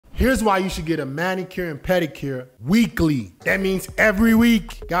Here's why you should get a manicure and pedicure weekly. That means every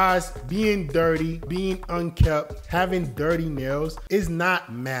week. Guys, being dirty, being unkept, having dirty nails is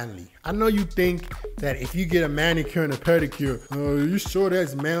not manly. I know you think that if you get a manicure and a pedicure, are you sure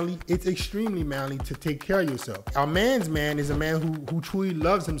that's manly? It's extremely manly to take care of yourself. A man's man is a man who truly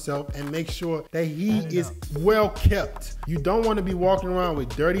loves himself and makes sure that he is well kept. You don't want to be walking around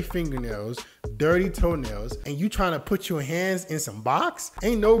with dirty fingernails, dirty toenails, and you trying to put your hands in some box?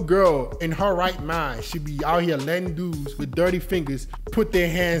 Ain't no girl in her right mind should be out here letting dudes with dirty fingers put their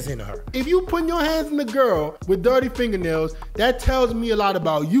hands in her. If you putting your hands in a girl with dirty fingernails, that tells me a lot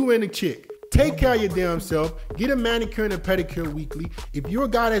about you and the chick. Take care of your damn self. Get a manicure and a pedicure weekly. If you're a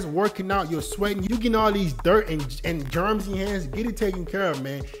guy that's working out, you're sweating, you getting all these dirt and germs in your hands, get it taken care of,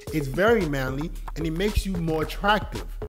 man. It's very manly and it makes you more attractive.